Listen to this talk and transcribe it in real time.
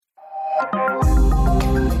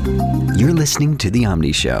You're listening to The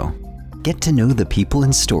Omni Show. Get to know the people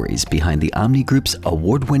and stories behind the Omni Group's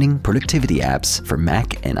award-winning productivity apps for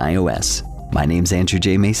Mac and iOS. My name's Andrew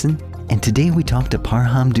J. Mason, and today we talk to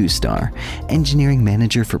Parham Doustdar, Engineering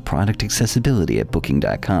Manager for Product Accessibility at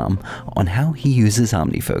Booking.com, on how he uses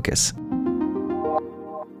OmniFocus.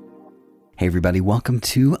 Hey everybody, welcome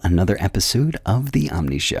to another episode of The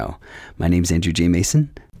Omni Show. My name's Andrew J.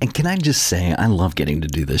 Mason, and can I just say, I love getting to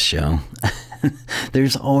do this show.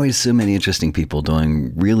 There's always so many interesting people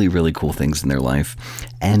doing really, really cool things in their life,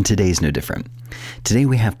 and today's no different. Today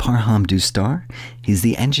we have Parham Doustdar. He's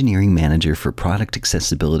the Engineering Manager for Product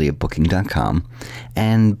Accessibility at Booking.com.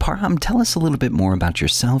 And Parham, tell us a little bit more about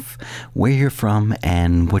yourself, where you're from,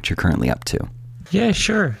 and what you're currently up to. Yeah,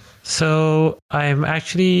 sure. So I'm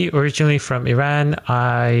actually originally from Iran.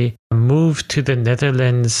 I moved to the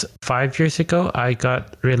Netherlands 5 years ago. I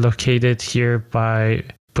got relocated here by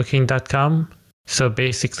Booking.com. So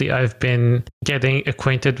basically, I've been getting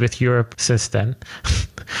acquainted with Europe since then.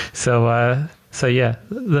 So yeah,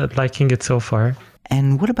 liking it so far.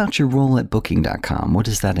 And what about your role at Booking.com? What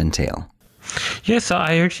does that entail? Yeah, so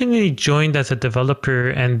I originally joined as a developer,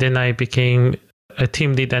 and then I became a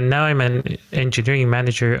team lead, and now I'm an engineering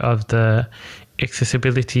manager of the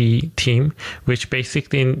accessibility team, which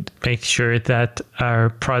basically makes sure that our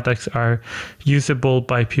products are usable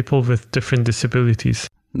by people with different disabilities.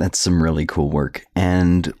 That's some really cool work.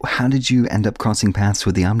 And how did you end up crossing paths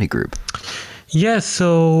with the Omni Group? Yeah,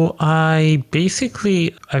 so I've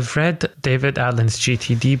read David Allen's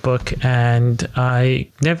GTD book, and I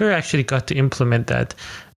never actually got to implement that.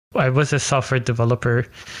 I was a software developer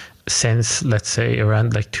since, let's say,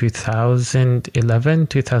 around like 2011,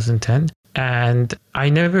 2010. And I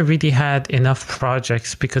never really had enough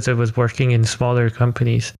projects because I was working in smaller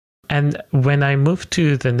companies. And when I moved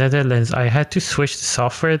to the Netherlands, I had to switch the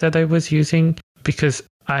software that I was using because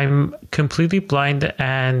I'm completely blind,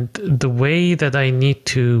 and the way that I need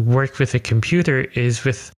to work with a computer is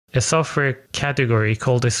with a software category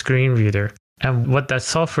called a screen reader. And what that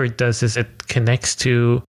software does is it connects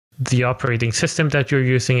to the operating system that you're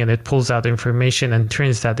using, and it pulls out information and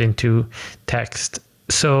turns that into text.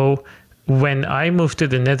 So when I moved to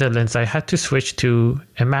the Netherlands, I had to switch to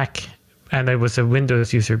a Mac, and I was a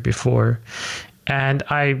Windows user before. And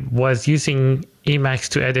I was using Emacs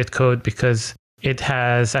to edit code because it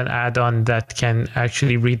has an add-on that can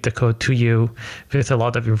actually read the code to you with a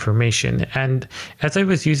lot of information. And as I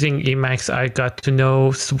was using Emacs, I got to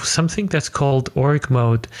know something that's called org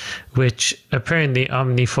mode, which apparently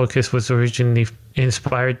OmniFocus was originally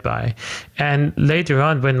inspired by. And later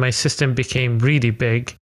on, when my system became really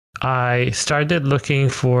big, I started looking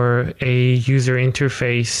for a user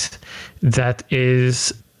interface that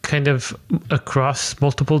is kind of across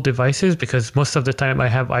multiple devices, because most of the time I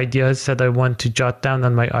have ideas that I want to jot down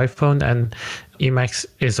on my iPhone, and Emacs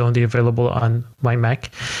is only available on my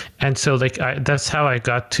Mac. And so that's how I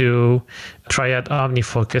got to try out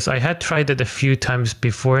OmniFocus. I had tried it a few times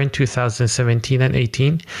before in 2017 and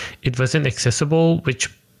 18. It wasn't accessible, which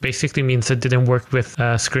basically means it didn't work with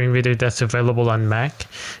a screen reader that's available on Mac.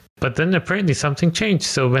 But then apparently something changed.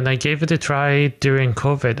 So when I gave it a try during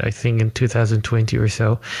COVID, I think in 2020 or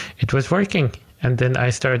so, it was working. And then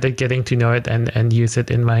I started getting to know it and use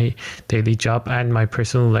it in my daily job and my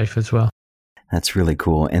personal life as well. That's really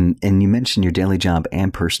cool. And you mentioned your daily job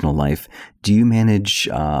and personal life. Do you manage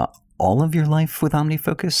all of your life with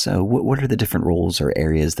OmniFocus? So what are the different roles or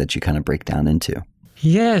areas that you kind of break down into?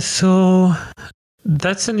 Yeah, so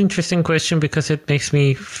that's an interesting question because it makes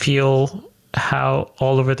me feel how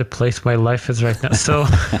all over the place my life is right now. So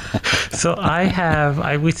I have,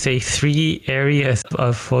 I would say, 3 areas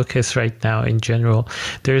of focus right now in general.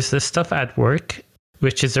 There's the stuff at work,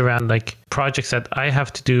 which is around like projects that I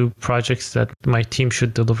have to do, projects that my team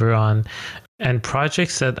should deliver on, and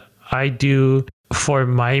projects that I do for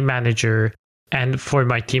my manager and for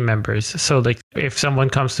my team members. So like if someone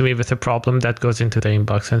comes to me with a problem, that goes into the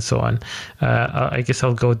inbox and so on. I guess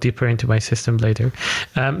I'll go deeper into my system later.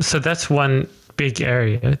 So that's one big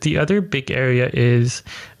area. The other big area is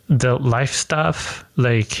the life stuff.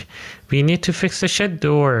 Like we need to fix the shed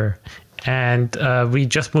door, and we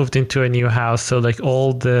just moved into a new house. So like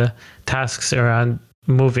all the tasks around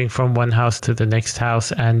moving from one house to the next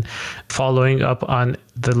house and following up on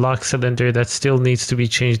the lock cylinder that still needs to be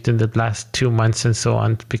changed in the last 2 months and so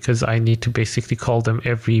on, because I need to basically call them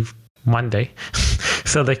every Monday.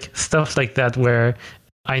 So like stuff like that, where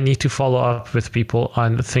I need to follow up with people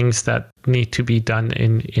on things that need to be done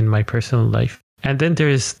in my personal life. And then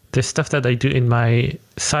there's the stuff that I do in my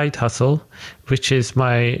side hustle, which is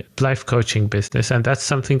my life coaching business. And that's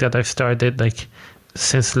something that I've started like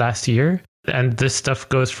since last year. And this stuff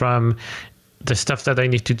goes from the stuff that I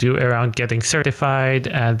need to do around getting certified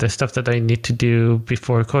and the stuff that I need to do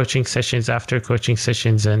before coaching sessions, after coaching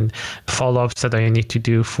sessions, and follow-ups that I need to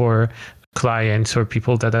do for clients or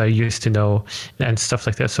people that I used to know and stuff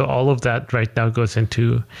like that. So all of that right now goes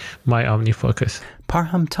into my OmniFocus.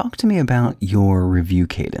 Parham, talk to me about your review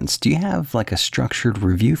cadence. Do you have like a structured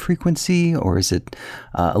review frequency, or is it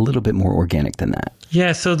a little bit more organic than that?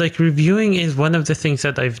 Yeah, so like reviewing is one of the things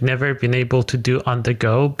that I've never been able to do on the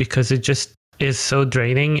go because it just is so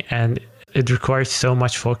draining and it requires so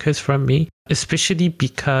much focus from me, especially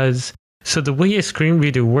because so the way a screen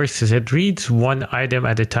reader works is it reads one item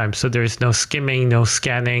at a time. So there's no skimming, no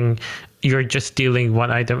scanning. You're just dealing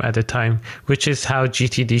one item at a time, which is how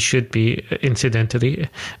GTD should be, incidentally.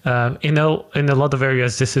 In a lot of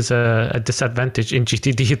areas, this is a disadvantage. In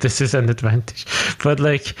GTD, this is an advantage. But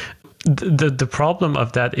like the problem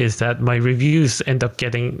of that is that my reviews end up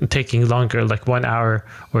taking longer, like 1 hour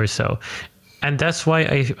or so. And that's why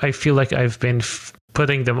I feel like I've been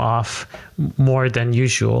putting them off more than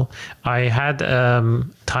usual. I had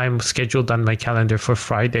time scheduled on my calendar for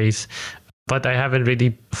Fridays, but I haven't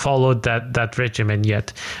really followed that regimen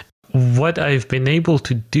yet. What I've been able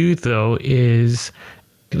to do, though, is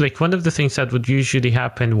like one of the things that would usually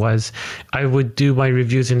happen was I would do my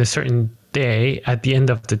reviews in a certain day at the end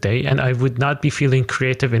of the day, and I would not be feeling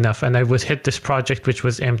creative enough, and I would hit this project which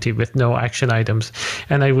was empty with no action items,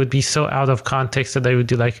 and I would be so out of context that I would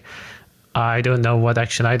do like, I don't know what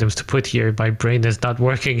action items to put here. My brain is not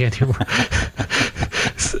working anymore.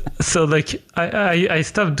 so like I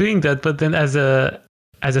stopped doing that. But then as a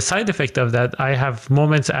side effect of that, I have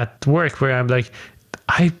moments at work where I'm like,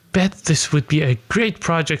 I bet this would be a great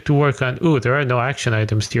project to work on. Ooh, there are no action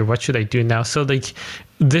items here. What should I do now? So like,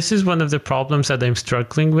 this is one of the problems that I'm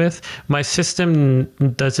struggling with. My system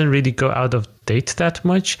doesn't really go out of date that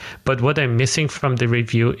much, but what I'm missing from the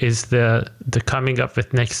review is the coming up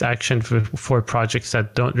with next action for projects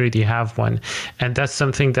that don't really have one. And that's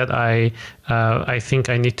something that I think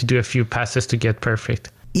I need to do a few passes to get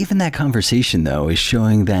perfect. Even that conversation, though, is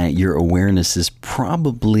showing that your awareness is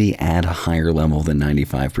probably at a higher level than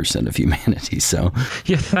 95% of humanity. So,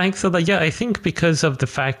 yeah, thanks. Yeah, I think because of the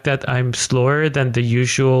fact that I'm slower than the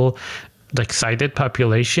usual, like, sighted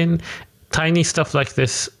population, tiny stuff like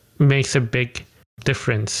this makes a big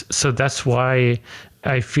difference. So that's why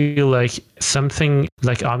I feel like something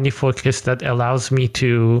like OmniFocus that allows me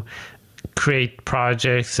to create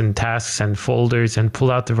projects and tasks and folders and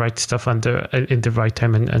pull out the right stuff in the right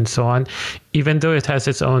time and so on, even though it has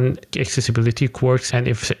its own accessibility quirks, and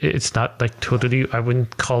if it's not like totally, I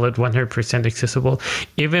wouldn't call it 100% accessible,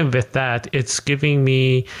 even with that, it's giving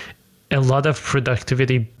me a lot of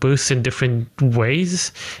productivity boosts in different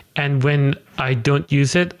ways. And when I don't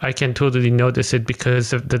use it, I can totally notice it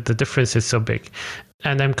because of the difference is so big.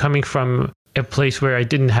 And I'm coming from a place where I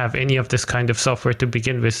didn't have any of this kind of software to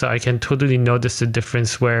begin with. So I can totally notice the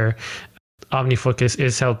difference where OmniFocus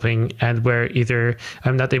is helping and where either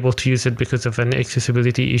I'm not able to use it because of an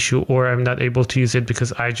accessibility issue, or I'm not able to use it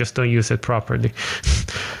because I just don't use it properly.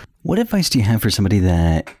 What advice do you have for somebody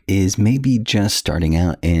that is maybe just starting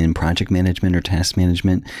out in project management or task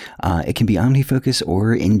management? It can be OmniFocus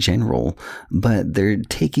or in general, but they're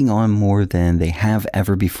taking on more than they have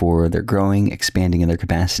ever before. They're growing, expanding in their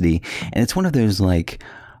capacity. And it's one of those like,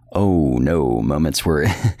 oh no moments where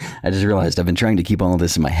I just realized I've been trying to keep all of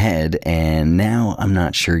this in my head, and now I'm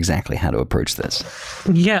not sure exactly how to approach this.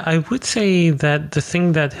 Yeah, I would say that the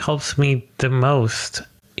thing that helps me the most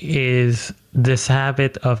is this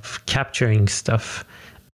habit of capturing stuff.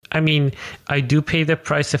 I mean, I do pay the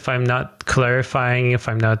price if I'm not clarifying, if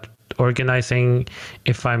I'm not organizing,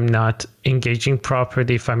 if I'm not engaging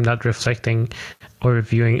properly, if I'm not reflecting or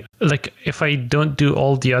reviewing. Like, if I don't do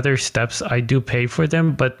all the other steps, I do pay for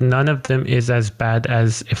them, but none of them is as bad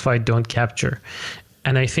as if I don't capture.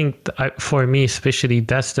 And I think for me especially,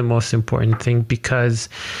 that's the most important thing, because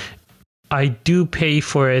I do pay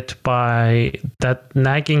for it by that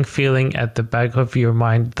nagging feeling at the back of your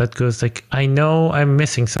mind that goes like, I know I'm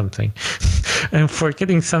missing something. I'm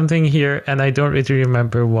forgetting something here and I don't really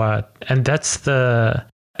remember what. And that's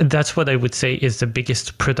what I would say is the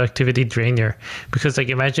biggest productivity drainer. Because like,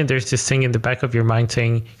 imagine there's this thing in the back of your mind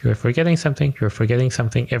saying, you're forgetting something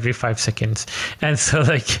every 5 seconds. And so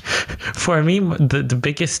like, for me, the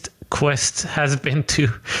biggest quest has been to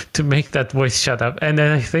make that voice shut up. And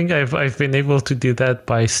then I think I've been able to do that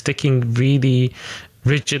by sticking really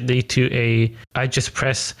rigidly to I just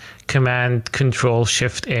press Command Control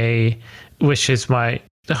Shift A, which is my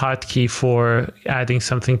hotkey for adding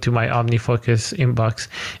something to my OmniFocus inbox.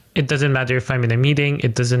 it doesn't matter if I'm in a meeting.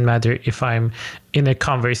 It doesn't matter if I'm in a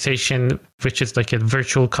conversation, which is like a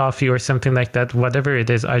virtual coffee or something like that. Whatever it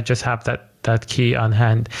is, I just have that key on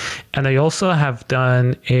hand. And I also have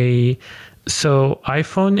done so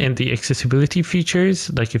iPhone in the accessibility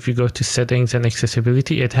features, like if you go to settings and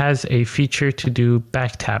accessibility, it has a feature to do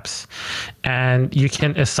back taps. And you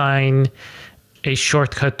can assign a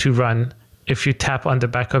shortcut to run if you tap on the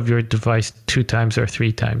back of your device 2 times or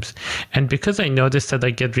 3 times. And because I noticed that I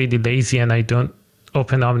get really lazy and I don't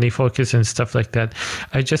open OmniFocus and stuff like that,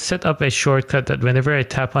 I just set up a shortcut that whenever I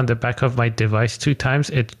tap on the back of my device 2 times,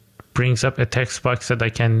 it brings up a text box that I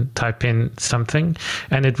can type in something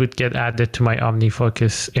and it would get added to my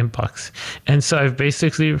OmniFocus inbox. And so I've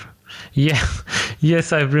basically...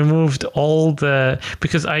 Yes, I've removed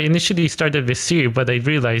because I initially started with Siri, but I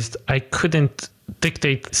realized I couldn't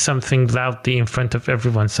dictate something loudly in front of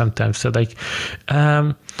everyone sometimes. So like,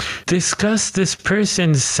 discuss this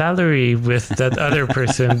person's salary with that other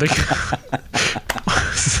person.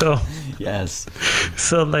 So yes.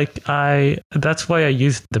 So like that's why I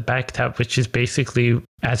used the back tap, which is basically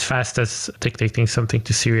as fast as dictating something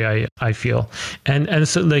to Siri, I feel. And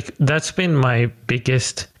so like that's been my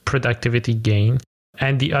biggest productivity gain.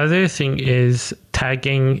 And the other thing is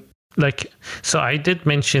tagging. So I did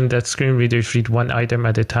mention that screen readers read one item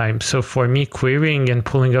at a time. So for me, querying and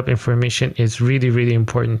pulling up information is really, really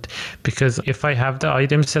important, because if I have the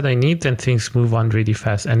items that I need, then things move on really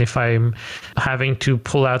fast. And if I'm having to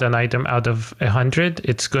pull out an item out of 100,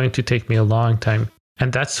 it's going to take me a long time.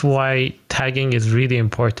 And that's why tagging is really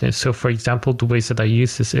important. So for example, the ways that I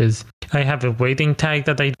use this is I have a waiting tag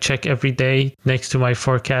that I check every day next to my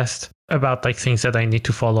forecast about like things that I need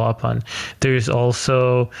to follow up on. There's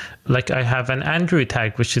also I have an Andrew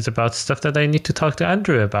tag, which is about stuff that I need to talk to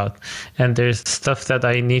Andrew about. And there's stuff that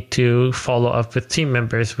I need to follow up with team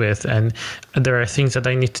members with. And there are things that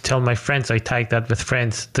I need to tell my friends. I tag that with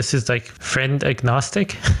friends. This is like friend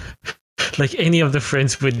agnostic. Like any of the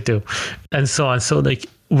friends would do, and so on. So like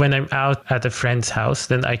when I'm out at a friend's house,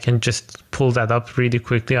 then I can just pull that up really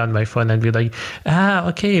quickly on my phone and be like,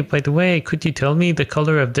 okay, by the way, could you tell me the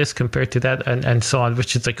color of this compared to that, and so on,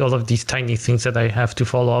 which is like all of these tiny things that I have to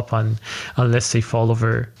follow up on unless they fall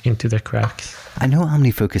over into the cracks. I know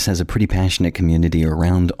OmniFocus has a pretty passionate community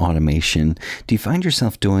around automation. Do you find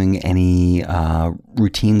yourself doing any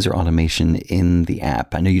routines or automation in the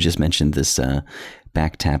app? I know you just mentioned this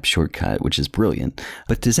back tap shortcut, which is brilliant,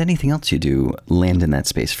 but does anything else you do land in that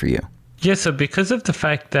space for you? Yeah, so because of the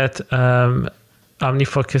fact that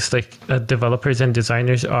OmniFocus, developers and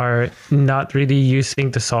designers are not really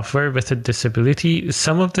using the software with a disability,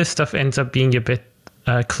 some of this stuff ends up being a bit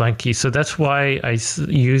clunky. So that's why I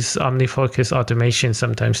use OmniFocus automation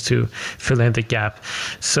sometimes to fill in the gap.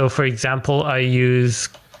 So for example, I use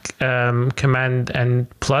command and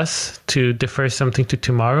plus to defer something to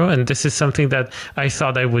tomorrow, and this is something that I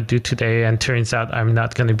thought I would do today and turns out I'm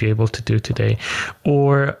not going to be able to do today.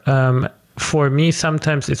 Or for me,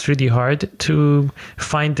 sometimes it's really hard to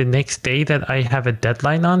find the next day that I have a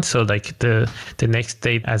deadline on. So like the next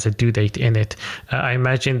day as a due date in it. I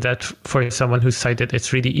imagine that for someone who's sighted,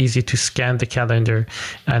 it's really easy to scan the calendar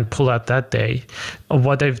and pull out that day.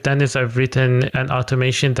 What I've done is I've written an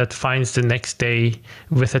automation that finds the next day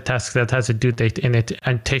with a task that has a due date in it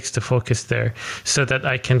and takes the focus there, so that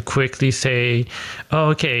I can quickly say,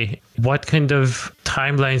 okay, what kind of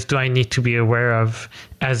timelines do I need to be aware of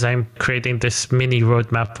as I'm creating this mini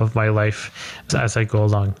roadmap of my life as I go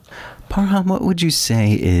along? Parham, what would you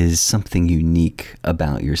say is something unique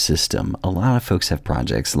about your system? A lot of folks have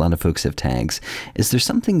projects, a lot of folks have tags. Is there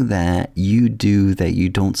something that you do that you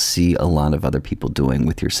don't see a lot of other people doing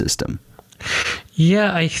with your system?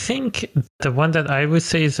 Yeah, I think the one that I would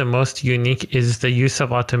say is the most unique is the use of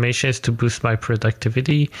automations to boost my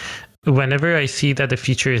productivity. Whenever I see that a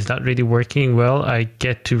feature is not really working well, I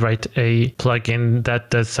get to write a plugin that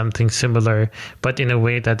does something similar, but in a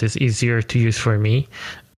way that is easier to use for me.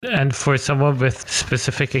 And for someone with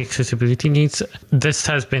specific accessibility needs, this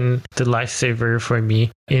has been the lifesaver for me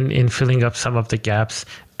in filling up some of the gaps.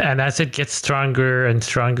 And as it gets stronger and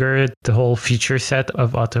stronger, the whole feature set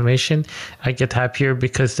of automation, I get happier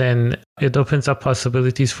because then it opens up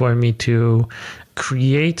possibilities for me to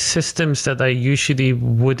create systems that I usually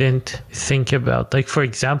wouldn't think about. Like, for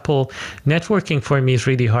example, networking for me is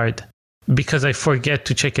really hard because I forget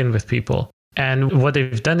to check in with people. And what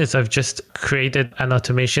I've done is I've just created an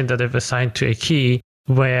automation that I've assigned to a key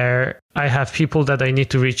where I have people that I need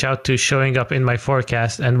to reach out to showing up in my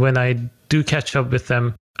forecast. And when I do catch up with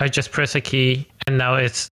them, I just press a key and now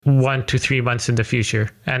it's 1 to 3 months in the future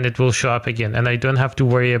and it will show up again. And I don't have to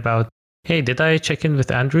worry about hey, did I check in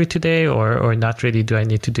with Andrew today or not really? Do I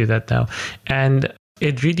need to do that now? And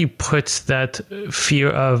it really puts that fear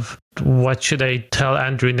of what should I tell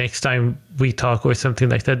Andrew next time we talk or something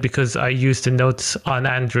like that, because I use the notes on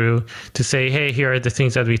Andrew to say, hey, here are the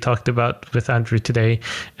things that we talked about with Andrew today.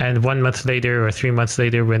 And 1 month later or 3 months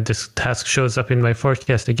later, when this task shows up in my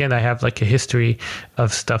forecast, again, I have like a history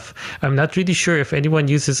of stuff. I'm not really sure if anyone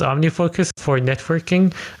uses OmniFocus for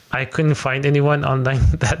networking. I couldn't find anyone online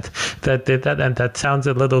that did that, and that sounds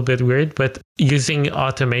a little bit weird, but using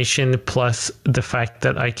automation plus the fact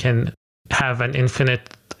that I can have an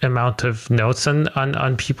infinite amount of notes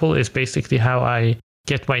on people is basically how I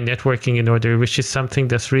get my networking in order, which is something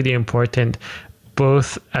that's really important,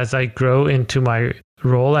 both as I grow into my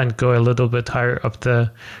role and go a little bit higher up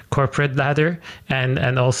the corporate ladder,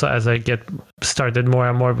 and also as I get started more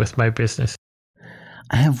and more with my business.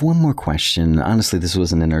 I have one more question. Honestly, this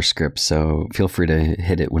wasn't in our script, so feel free to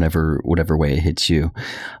hit it whatever way it hits you.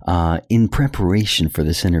 In preparation for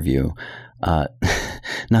this interview,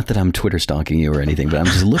 not that I'm Twitter stalking you or anything, but I'm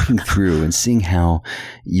just looking through and seeing how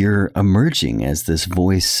you're emerging as this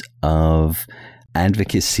voice of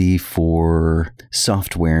advocacy for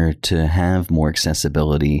software to have more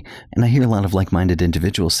accessibility. And I hear a lot of like-minded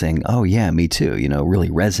individuals saying, oh yeah, me too,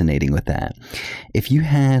 really resonating with that. If you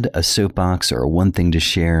had a soapbox or one thing to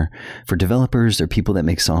share for developers or people that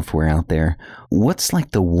make software out there, what's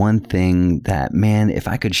like the one thing that, man, if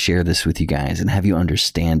I could share this with you guys and have you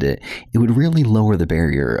understand it, it would really lower the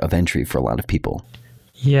barrier of entry for a lot of people?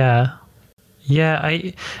 Yeah,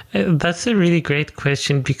 that's a really great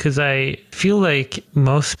question, because I feel like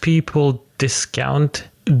most people discount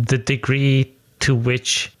the degree to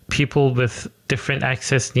which people with different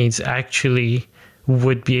access needs actually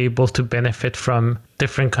would be able to benefit from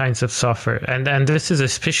different kinds of software. And this is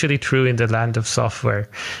especially true in the land of software.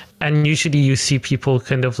 And usually you see people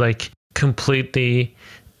kind of like completely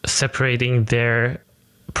separating their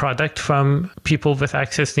product from people with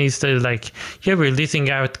access needs. They're like, yeah, we're leasing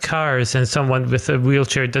out cars, and someone with a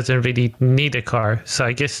wheelchair doesn't really need a car, so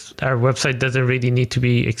I guess our website doesn't really need to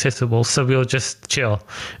be accessible, so we'll just chill.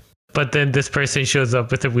 But then this person shows up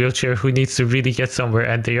with a wheelchair who needs to really get somewhere,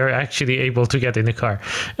 and they are actually able to get in a car.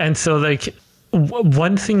 And so like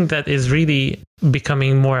one thing that is really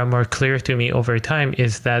becoming more and more clear to me over time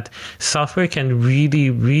is that software can really,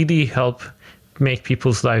 really help make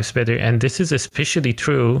people's lives better. And this is especially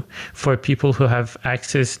true for people who have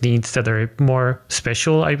access needs that are more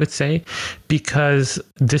special, I would say, because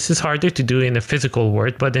this is harder to do in a physical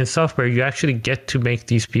world, but in software, you actually get to make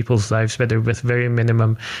these people's lives better with very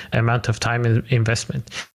minimum amount of time and investment.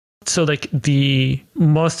 So like the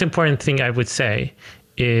most important thing I would say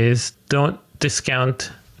is don't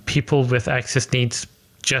discount people with access needs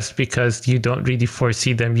just because you don't really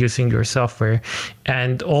foresee them using your software,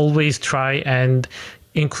 and always try and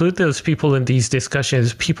include those people in these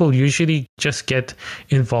discussions. People usually just get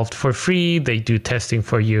involved for free. They do testing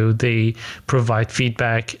for you. They provide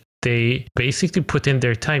feedback. They basically put in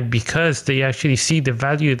their time because they actually see the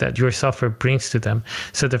value that your software brings to them.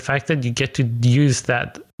 So the fact that you get to use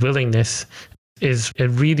that willingness is a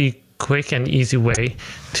really quick and easy way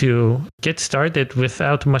to get started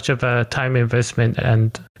without much of a time investment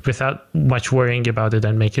and without much worrying about it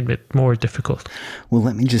and make it a bit more difficult. Well,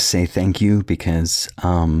 let me just say thank you, because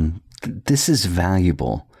this is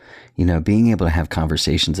valuable. Being able to have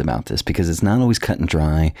conversations about this, because it's not always cut and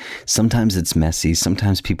dry. Sometimes it's messy.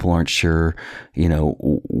 Sometimes people aren't sure,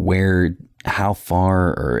 how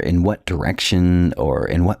far or in what direction or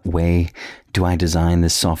in what way do I design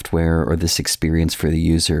this software or this experience for the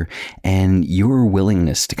user. And your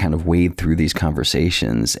willingness to kind of wade through these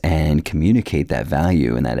conversations and communicate that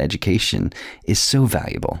value and that education is so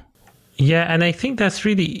valuable. Yeah, and I think that's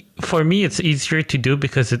really, for me, it's easier to do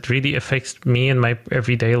because it really affects me in my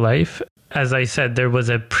everyday life. As I said, there was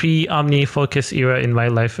a pre-OmniFocus era in my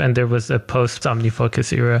life, and there was a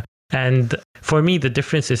post-OmniFocus era. And for me, the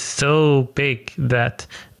difference is so big that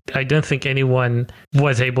I don't think anyone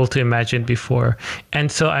was able to imagine before.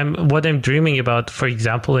 And so what I'm dreaming about, for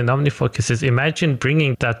example, in OmniFocus is imagine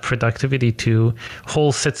bringing that productivity to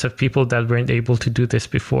whole sets of people that weren't able to do this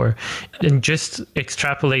before, and just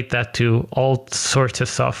extrapolate that to all sorts of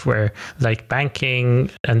software like banking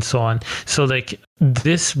and so on. So like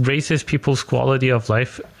this raises people's quality of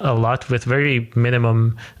life a lot with very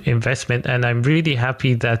minimum investment. And I'm really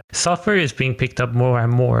happy that software is being picked up more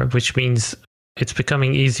and more, which means it's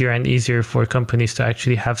becoming easier and easier for companies to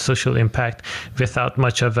actually have social impact without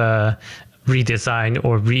much of a redesign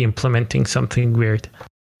or re-implementing something weird.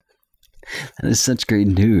 That is such great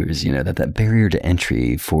news, that barrier to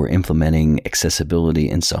entry for implementing accessibility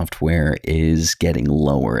in software is getting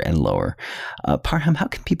lower and lower. Parham, how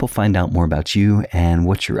can people find out more about you and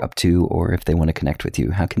what you're up to, or if they want to connect with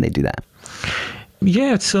you, how can they do that?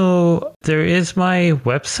 Yeah, so there is my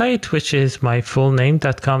website, which is my full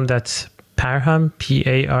name.com. That's Parham,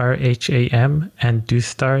 Parham, and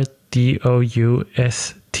Doustdar,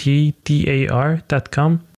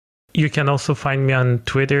 Doustdar.com. You can also find me on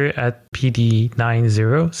Twitter at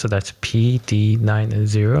PD90, so that's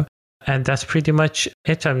PD90. And that's pretty much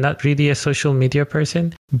it. I'm not really a social media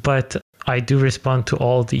person, but I do respond to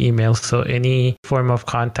all the emails. So any form of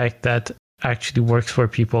contact that actually works for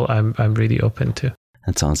people, I'm really open to.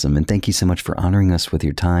 That's awesome. And thank you so much for honoring us with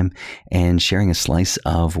your time and sharing a slice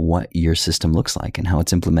of what your system looks like and how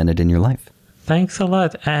it's implemented in your life. Thanks a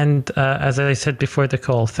lot. And as I said before the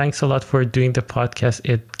call, thanks a lot for doing the podcast.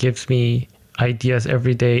 It gives me ideas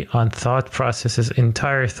every day on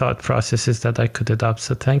entire thought processes that I could adopt.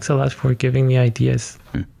 So thanks a lot for giving me ideas.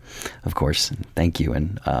 Of course. Thank you.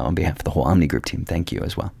 And on behalf of the whole Omni Group team, thank you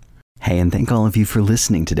as well. Hey, and thank all of you for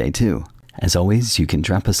listening today too. As always, you can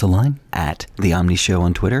drop us a line at The Omni Show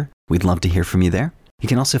on Twitter. We'd love to hear from you there. You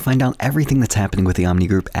can also find out everything that's happening with the Omni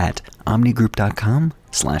Group at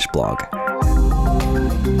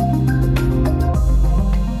omnigroup.com/blog.